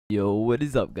Yo, what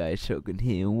is up guys, Shotgun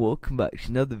here and welcome back to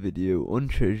another video on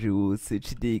Treasurewars. So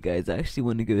today guys, I actually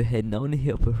want to go ahead and I want to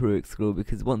hit up a heroic scroll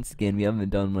because once again we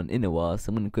haven't done one in a while. So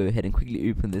I'm going to go ahead and quickly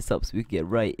open this up so we can get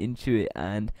right into it.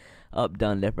 And up,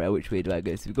 down, left, right, which way do I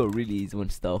go? So we've got a really easy one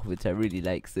to start off, which I really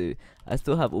like. So I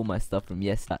still have all my stuff from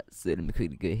yesterday. So let me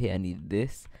quickly go here. I need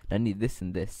this,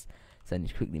 and this. So I need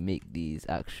to quickly make these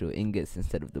actual ingots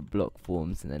instead of the block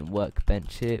forms, and then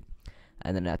workbench it.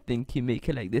 And then I think you make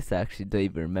it like this. I actually don't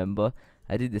even remember.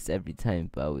 I do this every time,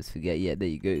 but I always forget. Yeah, there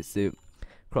you go. So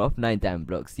craft 9 diamond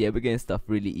blocks. Yeah, we're getting stuff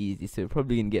really easy. So we're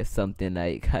probably gonna get something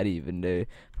like, I don't even know.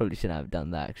 Probably shouldn't have done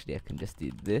that. Actually, I can just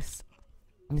do this.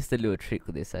 Just a little trick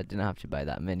with this. I didn't have to buy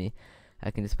that many.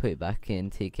 I can just put it back in,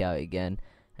 take it out again,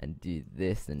 and do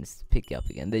this and just pick it up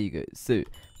again. There you go. So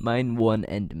mine one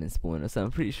enderman spawner, so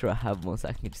I'm pretty sure I have one, so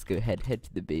I can just go head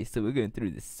to the base. So we're going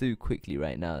through this so quickly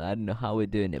right now. I don't know how we're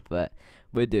doing it, but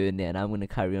we're doing it, and I'm gonna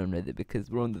carry on with it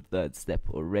because we're on the 3rd step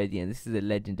already, and this is a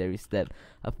legendary step.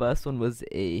 Our first one was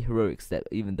a heroic step,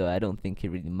 even though I don't think it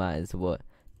really matters what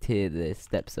tier the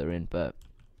steps are in, but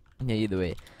yeah, either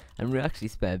way. And we actually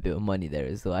spent a bit of money there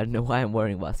as well. I don't know why I'm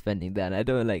worrying about spending that, and I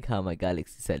don't like how my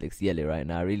galaxy set looks yellow right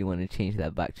now. I really want to change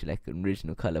that back to like an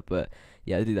original color, but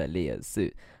yeah, I'll do that later. So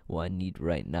what I need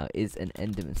right now is an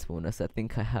enderman spawner. So I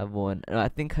think I have one. No, I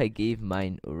think I gave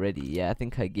mine already. Yeah, I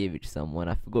think I gave it to someone.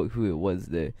 I forgot who it was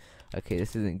though. Okay,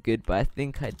 this isn't good, but I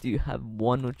think I do have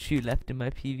 1 or 2 left in my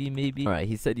PV maybe. Alright,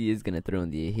 he said he is going to throw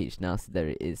in the AH now, so there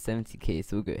it is, 70k.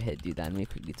 So we'll go ahead and do that. Let me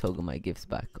quickly toggle my gifts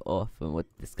back off. And what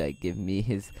this guy gave me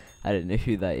is, I don't know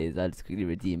who that is. I'll just quickly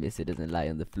redeem it so it doesn't lie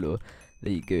on the floor.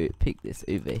 There you go. Pick this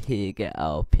over here, get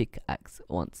our pickaxe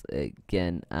once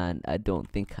again. And I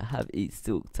don't think I have a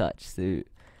silk touch, so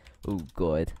oh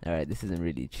god. Alright, this isn't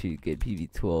really too good.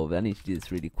 PV12. I need to do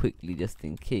this really quickly just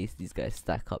in case these guys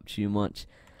stack up too much.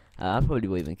 I probably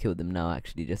won't even kill them now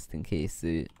actually, just in case.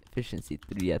 So efficiency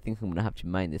 3. I think I'm gonna have to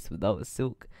mine this without a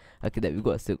silk. Okay, there we've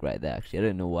got a silk right there actually. I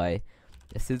don't know why.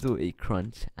 A sizzle, a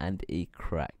crunch, and a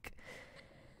crack.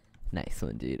 Nice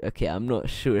one, dude. Okay, I'm not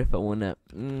sure if I wanna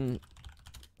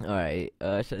alright,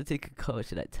 should I take a call?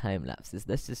 Should I time lapse this?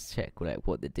 Let's just check like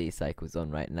what the day cycle's on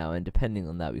right now, and depending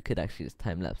on that we could actually just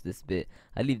time lapse this bit.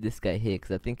 I leave this guy here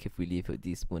because I think if we leave he'll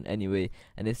despawn anyway,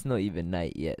 and it's not even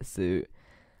night yet, so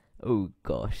oh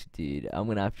gosh, dude, I'm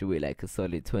gonna have to wait like a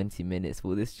solid 20 minutes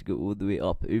for this to go all the way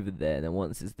up over there, and then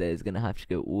once it's there, it's gonna have to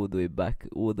go all the way back,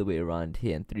 all the way around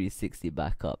here, and 360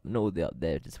 back up. Not all the way up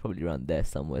there, just probably around there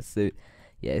somewhere. So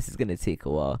yeah, this is gonna take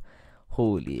a while.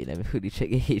 Holy, let me quickly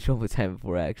check AH one more time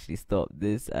before I actually stop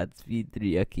this at speed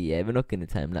 3. Okay, yeah, we're not gonna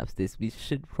time lapse this. We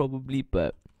should probably,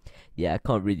 but yeah, I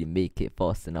can't really make it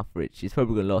fast enough for it. She's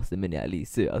probably gonna last a minute at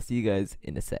least. So I'll see you guys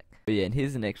in a sec. But yeah, and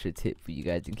here's an extra tip for you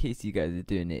guys in case you guys are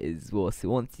doing it as well. So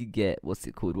once you get, what's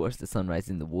it called, watch the sunrise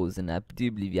in the walls, and I do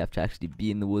believe you have to actually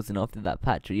be in the walls, and after that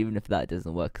patch, or even if that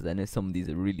doesn't work, because I know some of these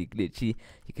are really glitchy,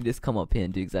 you can just come up here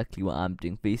and do exactly what I'm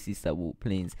doing, basically start walk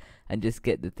planes, and just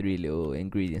get the 3 little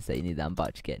ingredients that you need that I'm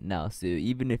about to get now. So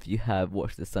even if you have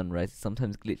watched the sunrise, it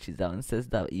sometimes glitches out and says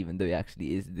that, even though it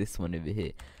actually is this one over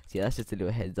here. So yeah, that's just a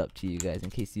little heads up to you guys in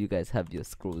case you guys have your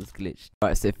scrolls glitched.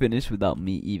 Alright, so finished without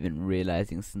me even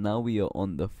realizing. So now we are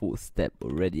on the 4th step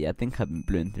already. I think I've been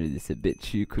blowing through this a bit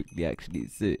too quickly actually.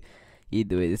 So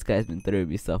either way, this guy's been throwing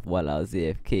me stuff while I was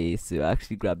AFK. So I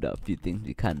actually grabbed out a few things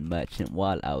we can merchant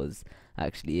while I was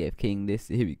actually AFKing this.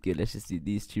 So here we go, let's just do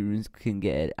these 2 runes. We can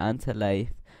get an anti-life.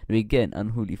 We get an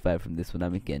unholy fire from this one,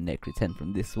 and we get a necro 10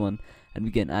 from this one, and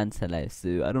we get an anti-life.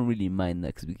 So I don't really mind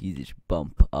that because we can use it to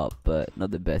bump up, but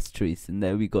not the best choice. And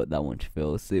there we got that one to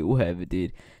fill, so whatever,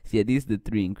 dude. So yeah, these are the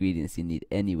 3 ingredients you need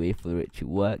anyway for it to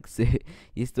work. So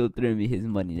he's still throwing me his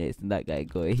money next, and that guy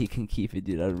got it. He can keep it,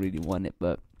 dude. I don't really want it,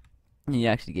 but he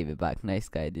actually gave it back. Nice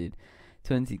guy, dude.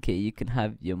 20k, you can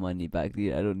have your money back,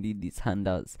 dude. I don't need these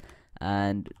handouts.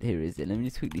 And here is it. Let me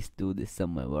just quickly store this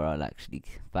somewhere where I'll actually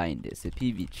find it. So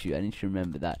PV2, I need to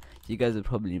remember that. You guys will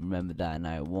probably remember that and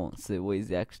I won't. So what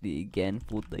is it actually again?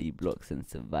 430 blocks and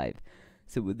survive.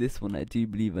 So with this one, I do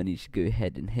believe I need to go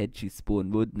ahead and head to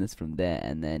spawn wilderness from there,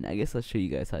 and then I guess I'll show you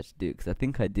guys how to do it, because I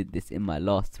think I did this in my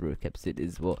last rogue episode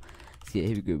as well. So yeah,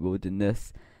 here we go,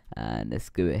 wilderness, and let's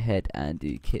go ahead and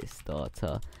do kit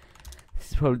starter.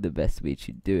 This is probably the best way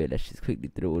to do it. Let's just quickly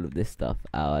throw all of this stuff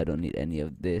out. I don't need any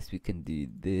of this. We can do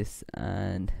this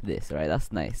and this. Alright,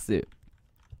 that's nice. So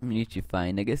we need to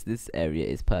find, I guess this area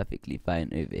is perfectly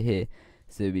fine over here.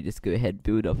 So we just go ahead,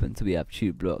 build up until we have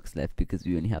 2 blocks left, because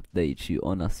we only have 32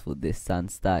 on us for this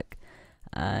sand stack.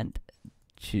 And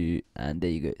 2, and there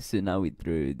you go. So now we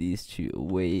throw these 2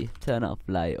 away, turn our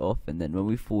fly off, and then when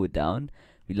we fall down,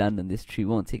 we land on this tree.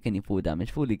 Won't take any fall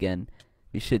damage. Fall again,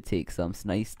 we should take some. So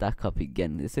now you stack up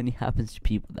again. This only happens to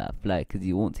people that fly, because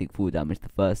you won't take full damage the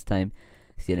first time.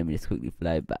 So yeah, let me just quickly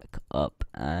fly back up,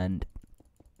 and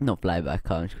not fly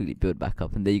back up, just quickly build back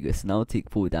up, and there you go. So now I'll take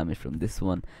full damage from this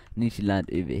one. I need to land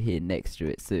over here next to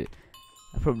it. So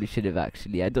I probably should have I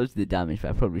dodged the damage,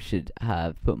 but I probably should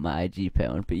have put my IG pet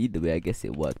on. But either way, I guess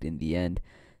it worked in the end.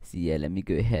 So yeah, let me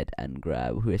go ahead and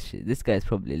grab this guy's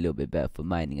probably a little bit better for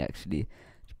mining actually.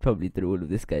 Probably throw all of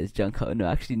this guy's junk out. No,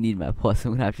 I actually need my pots.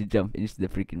 I'm gonna have to jump into the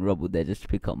freaking rubble there just to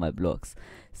pick up my blocks.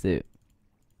 So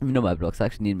not my blocks, I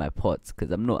actually need my pots,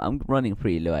 because I'm running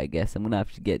pretty low, I guess. I'm gonna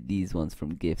have to get these ones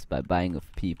from gifts by buying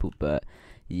off people, but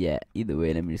yeah, either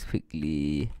way, let me just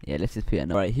quickly, yeah, let's just put it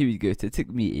on. Alright, here we go. So it took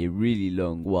me a really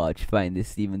long while to find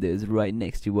this, even though it was right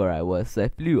next to where I was. So I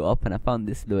flew up and I found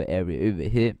this little area over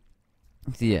here.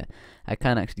 So yeah, I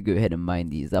can actually go ahead and mine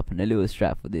these up, and a little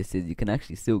strat for this is you can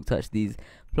actually silk touch these,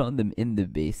 plant them in the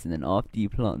base, and then after you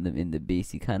plant them in the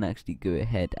base, you can actually go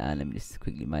ahead and let me just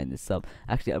quickly mine this up.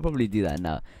 Actually, I'll probably do that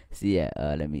now. So yeah,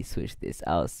 let me switch this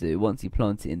out. So once you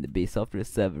plant it in the base, after a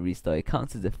server restart, it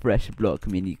counts as a fresh block. I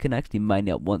mean, you can actually mine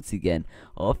it up once again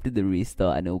after the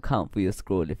restart, and it will count for your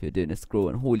scroll if you're doing a scroll.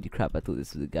 And holy crap, I thought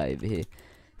this was a guy over here.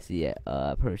 So yeah,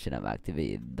 I probably should have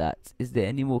activated that. Is there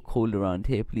any more coal around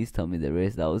here? Please tell me there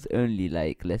is. That was only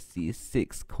like, let's see,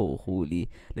 6 coal. Holy,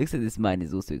 looks like this mine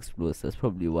is also explored, so that's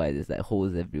probably why there's like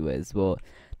holes everywhere as well.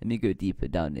 Let me go deeper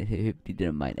down in here. Hope he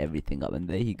didn't mine everything up, and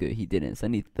there you go, he didn't. So I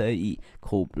need 30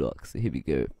 coal blocks. So here we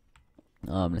go.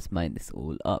 Let's mine this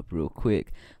all up real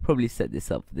quick. Probably set this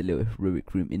up for the little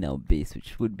heroic room in our base,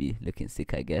 which would be looking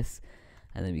sick, I guess.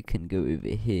 And then we can go over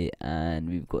here, and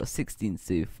we've got 16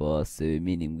 so far, so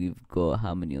meaning we've got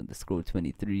how many on the scroll?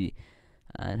 23.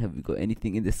 And have we got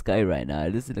anything in the sky right now?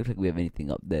 It doesn't look like we have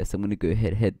anything up there, so I'm gonna go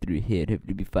ahead, head through here, and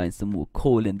hopefully we find some more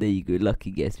coal. And there you go,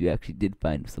 lucky guess, we actually did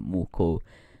find some more coal.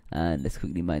 And let's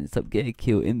quickly mine this up, get a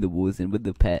kill in the walls and with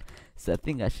the pet. So I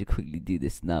think I should quickly do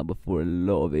this now before a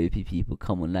lot of OP people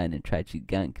come online and try to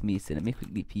gank me. So let me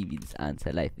quickly PV this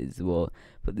anti-life as well,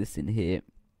 put this in here.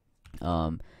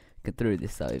 Can throw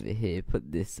this out over here,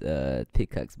 put this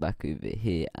pickaxe back over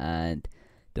here, and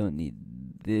don't need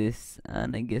this,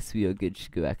 and I guess we are good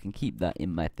to go. I can keep that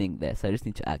in my thing there, so I just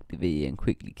need to activate it and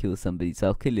quickly kill somebody. So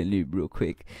I'll kill a noob real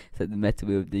quick. So the meta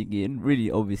way of doing it, and really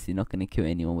obviously not gonna kill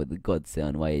anyone with the god set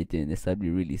on while you're doing this. That'd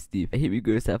be really stupid. Here we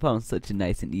go. So I found such a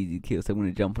nice and easy kill, so I'm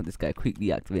gonna jump on this guy,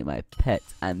 quickly activate my pet,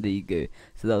 and there you go.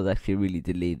 So that was actually really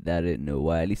delayed. That I don't know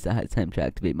why. At least I had time to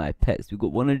activate my pets. We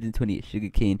got 128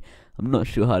 sugarcane. I'm not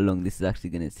sure how long this is actually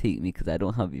going to take me, because I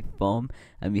don't have a farm,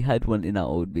 and we had one in our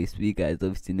old base. We guys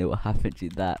obviously know what happened to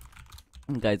that.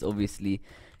 And guys obviously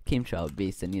came to our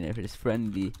base and, you know, just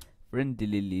friendly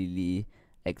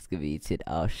excavated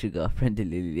our sugar.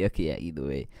 Okay, yeah, either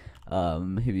way.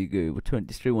 Here we go. We're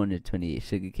destroy 128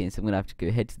 sugarcane, so I'm gonna have to go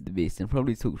head to the base and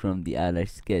probably talk from the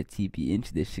allies to get TP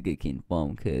into the sugarcane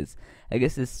farm, because I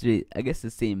guess the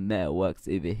same meta works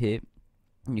over here.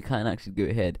 You can actually go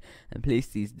ahead and place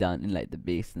these down in like the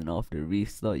base, and then after a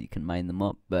restart you can mine them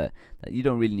up, but you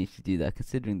don't really need to do that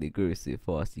considering they grow so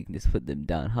fast. You can just put them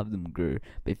down, have them grow,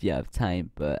 but if you have time.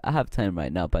 But I have time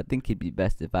right now, but I think it'd be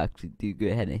best if I actually do go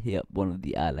ahead and hit up one of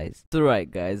the allies. So right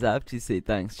guys, I have to say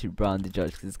thanks to Brown the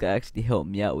Judge, because this guy actually helped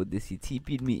me out with this. He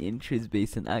TP'd me into his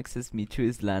base and accessed me to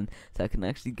his land, so I can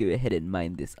actually go ahead and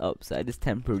mine this up. So I just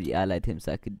temporarily allied him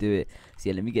so I could do it. So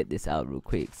yeah, let me get this out real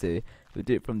quick. So we'll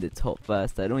do it from the top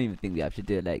first. I don't even think we have to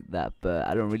do it like that, but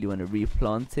I don't really want to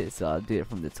replant it, so I'll do it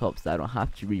from the top so I don't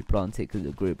have to replant it, because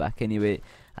it'll grow back anyway.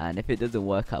 And if it doesn't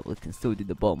work out, we can still do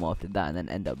the bottom after that and then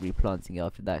end up replanting it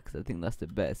after that, because I think that's the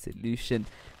better solution.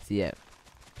 So yeah,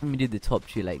 let me do the top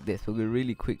tree like this. We'll go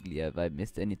really quickly if I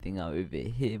missed anything out over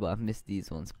here, but I've missed these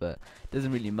ones, but it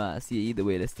doesn't really matter. So yeah, either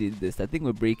way, let's do this. I think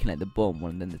we're breaking like the bottom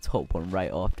one and then the top one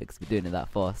right after, because we're doing it that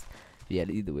fast. Yeah,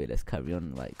 either way, let's carry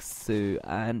on like so.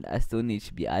 And I still need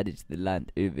to be added to the land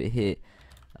over here.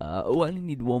 Oh, I only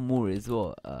need one more as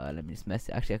well. Let me just mess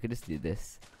it. Actually, I could just do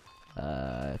this.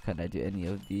 Can I do any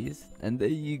of these? And there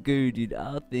you go, dude,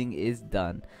 our thing is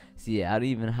done. So yeah, I don't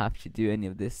even have to do any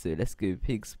of this. So let's go.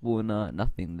 Pig spawner,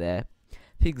 nothing there.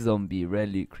 Pig zombie, rare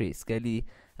loot crate, skelly,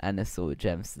 and a sword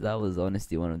gem. So that was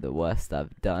honestly one of the worst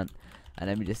I've done. And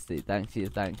let me just say thank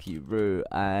you bro,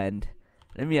 and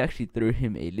let me actually throw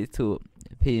him a little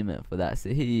payment for that.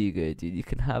 So here you go, dude, you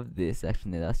can have this.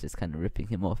 Actually no, that's just kind of ripping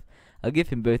him off. I'll give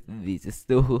him both of these. It's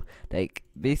still like,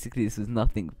 basically this was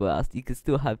nothing for us. You can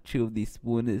still have 2 of these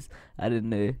spawners. I don't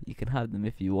know, you can have them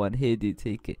if you want. Here dude,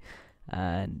 take it.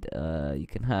 And you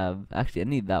can have, actually I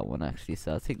need that one actually,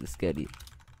 so I'll take the skelly.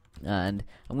 and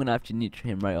I'm gonna have to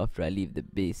neutral him right after I leave the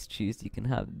base. Choose, you can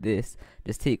have this,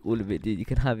 just take all of it, dude. You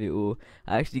can have it all.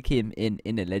 I actually came in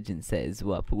a legend set as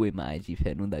well. I put away my IG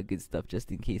pen, all that good stuff,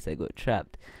 just in case I got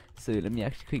trapped. So let me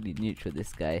actually quickly neutral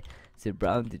this guy. So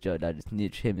Brown the Judge, I just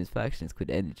neutral him. His faction is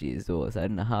called Energy as well, so I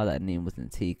don't know how that name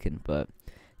wasn't taken, but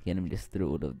yeah, let me just throw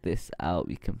all of this out.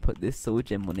 We can put this soul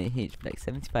gem on AH for like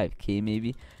 75k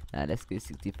maybe. Now let's go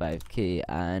 65k,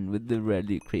 and with the red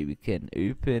loot crate we can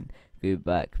open, go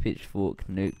back, pitchfork,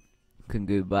 nope, can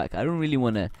go back. I don't really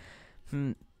want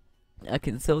to, I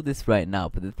can sell this right now,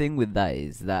 but the thing with that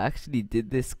is that I actually did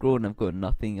this scroll and I've got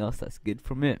nothing else that's good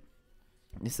from it.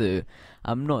 So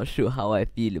I'm not sure how I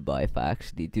feel about if I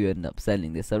actually do end up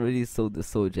selling this. I already sold the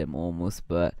soul gem almost,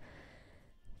 but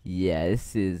yeah,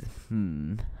 this is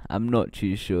I'm not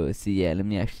too sure. So yeah, let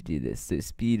me actually do this. So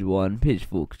speed 1,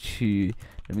 pitchfork 2,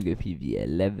 let me go PV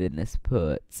 11. Let's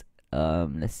put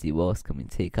let's see, what else can we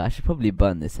take? I should probably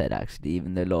burn this head actually,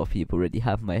 even though a lot of people already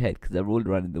have my head, because I roll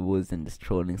around in the woods and just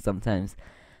trolling sometimes.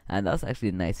 And that's actually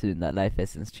a nice rune, that life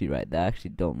essence tree right there. I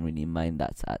actually don't really mind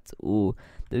that at all.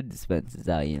 The dispensers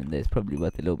out, you know, there's probably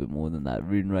worth a little bit more than that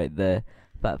rune right there.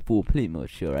 Fat 4 plate mode,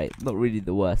 sure, right? Not really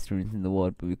the worst runes in the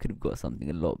world, but we could have got something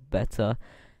a lot better.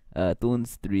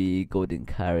 Thorns 3, golden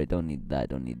carrot, don't need that,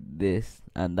 don't need this.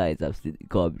 And that is absolutely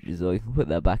garbage as well. You can put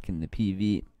that back in the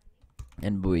PV.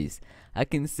 And boys, I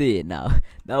can say it now,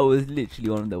 that was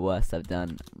literally one of the worst I've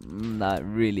done. That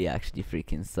really actually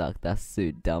freaking sucked. That's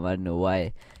so dumb. I don't know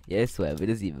why. Yeah, it's whatever, it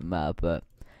doesn't even matter. But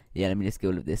yeah, let me just get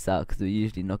all of this out, because we're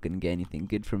usually not going to get anything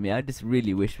good from it. I just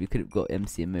really wish we could have got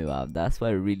MCMO out of that. That's what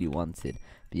I really wanted.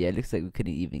 But yeah, it looks like we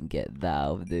couldn't even get that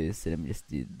out of those. So let me just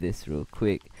do this real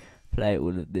quick, apply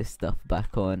all of this stuff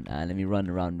back on, and let me run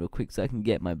around real quick so I can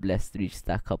get my blessed 3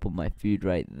 stack up on my food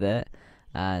right there.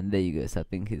 And there you go, so I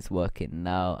think it's working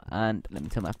now. And let me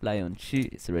turn my fly on,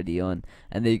 shoot, it's already on.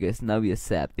 And there you go, so now we are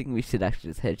set. I think we should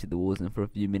actually just head to the war zone for a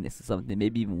few minutes or something,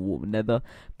 maybe even warp nether.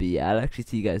 But yeah, I'll actually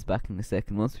see you guys back in a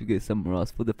second once we go somewhere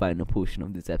else for the final portion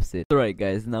of this episode. Alright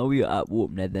guys, now we are at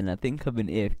warp nether, and I think I've been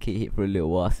AFK here for a little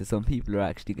while, so some people are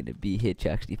actually going to be here to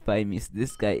actually find me. So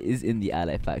this guy is in the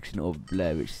ally faction of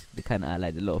Blur, which they kind of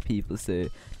allied a lot of people, so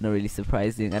not really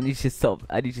surprising. I need to stop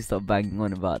banging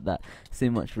on about that. So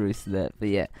much roast there. But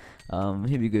yeah,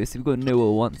 here we go. So we've got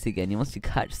Noah once again. He wants to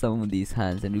catch some of these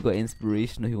hands, and we've got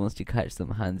Inspirational who wants to catch some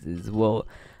hands as well.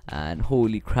 And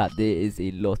holy crap, there is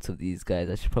a lot of these guys.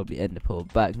 I should probably end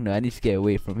up back. No, I need to get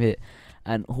away from here.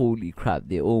 And holy crap,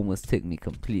 they almost took me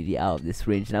completely out of this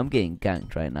range, and I'm getting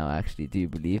ganked right now, I actually do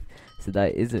believe. So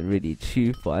that isn't really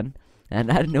too fun.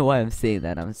 And I don't know why I'm saying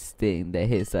that, I'm staying there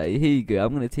here. So here you go,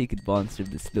 I'm going to take advantage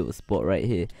of this little spot right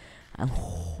here. And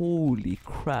holy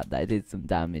crap, that did some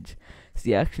damage. So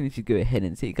you actually need to go ahead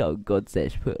and take out God's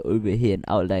Edge, put it over here and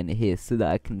outline it here, so that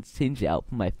I can change it out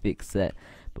for my fixed set.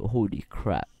 But holy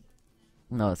crap,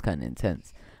 that was kind of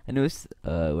intense. And it was,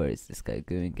 where is this guy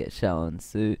going? Get shot on.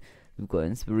 So we've got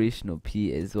Inspirational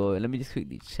P as well. Let me just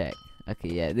quickly check. Okay,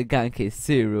 yeah, the gank is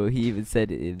so real. He even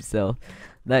said it himself.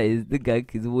 That is, the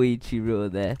gank is way too real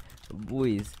there.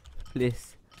 Boys,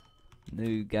 please, no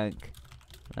gank,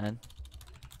 man.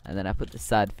 And then I put the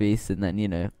sad face, and then, you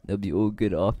know, they'll be all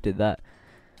good after that.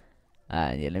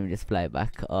 And yeah, let me just fly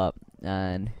back up,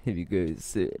 and here we go.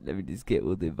 So let me just get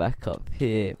all the way back up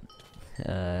here.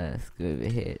 Let's go over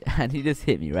here. And he just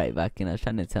hit me right back, and I was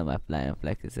trying to turn my fly on for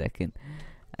like a second.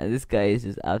 And this guy is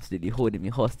just absolutely holding me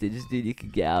hostage. Dude, you can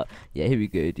get out. Yeah, here we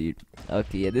go, dude.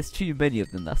 Okay, yeah, there's too many of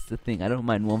them. That's the thing. I don't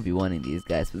mind 1v1ing these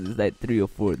guys, but there's like 3 or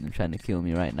 4 of them trying to kill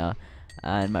me right now.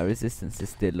 And my resistance is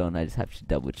still on. I just have to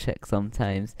double check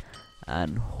sometimes.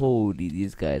 And holy,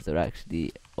 these guys are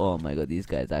actually, oh my god, these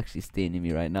guys are actually staining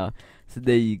me right now. So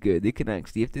there you go. They can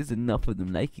actually, if there's enough of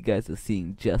them like you guys are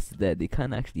seeing just there, they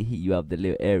can actually hit you out of the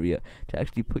little area to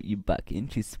actually put you back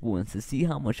into spawn. So see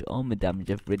how much armor damage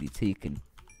I've already taken.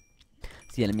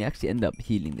 So yeah, let me actually end up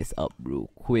healing this up real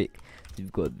quick. So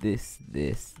we've got this,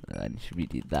 and should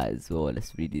redo that as well.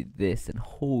 Let's redo this, and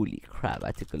holy crap,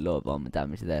 I took a lot of armor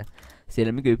damage there. So yeah,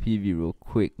 let me go PV real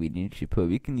quick. We need to put,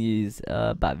 we can use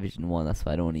Bat Vision 1, that's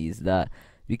why I don't want to use that.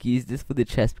 We can use this for the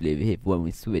chest plate over here for when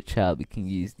we switch out. We can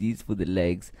use these for the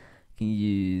legs. We can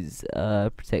use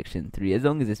Protection 3, as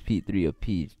long as it's P3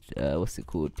 or what's it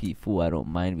called, P4, I don't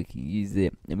mind. We can use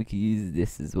it, and we can use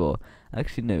this as well.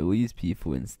 Actually no, we'll use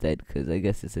P4 instead, because I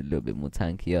guess it's a little bit more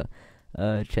tankier.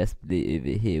 Chest plate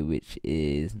over here, which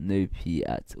is no P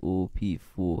at all,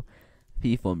 P4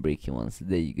 on breaking one. So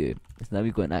there you go. So now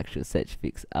we've got an actual set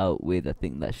fix out with. I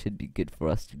think that should be good for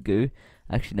us to go.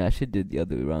 Actually no, I should do it the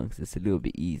other way around, because it's a little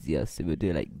bit easier. So we'll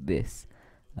do it like this.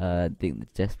 I think the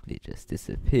chest plate just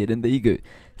disappeared, and there you go.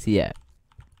 So yeah,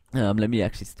 Let me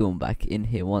actually storm back in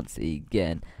here once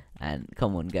again. And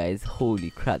come on, guys,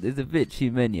 holy crap, there's a bit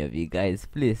too many of you guys.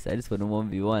 Please, I just want to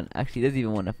 1v1. Actually, he doesn't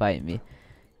even want to fight me.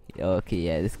 Okay,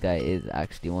 yeah, this guy is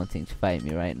actually wanting to fight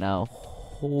me right now.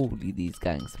 Holy, these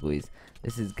gangs, boys.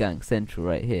 This is gang central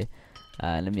right here.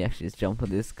 Let me actually just jump on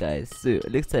this guy. So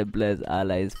it looks like Blair's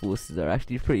allies forces are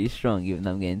actually pretty strong, even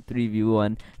though I'm getting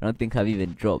 3v1. I don't think I've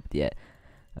even dropped yet.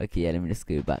 Okay, yeah, let me just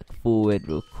go back forward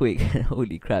real quick.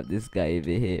 Holy crap, this guy over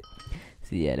here.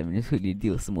 So yeah, let me just quickly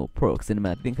deal some more procs, and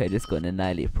I think I just got an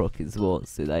annihilate proc as well,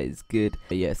 so that is good.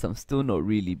 But yes, I'm still not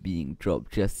really being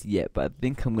dropped just yet, but I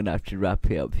think I'm gonna have to wrap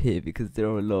it up here because there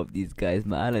are a lot of these guys.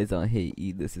 My allies aren't here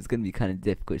either, so it's gonna be kind of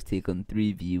difficult to take on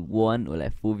 3v1 or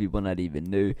like 4v1, I don't even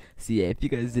know. So yeah, if you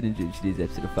guys did enjoy today's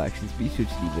episode of Factions, be sure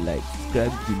to leave a like,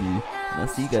 subscribe if you're new, and I'll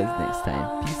see you guys next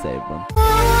time. Peace out,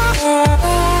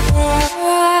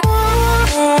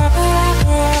 everyone.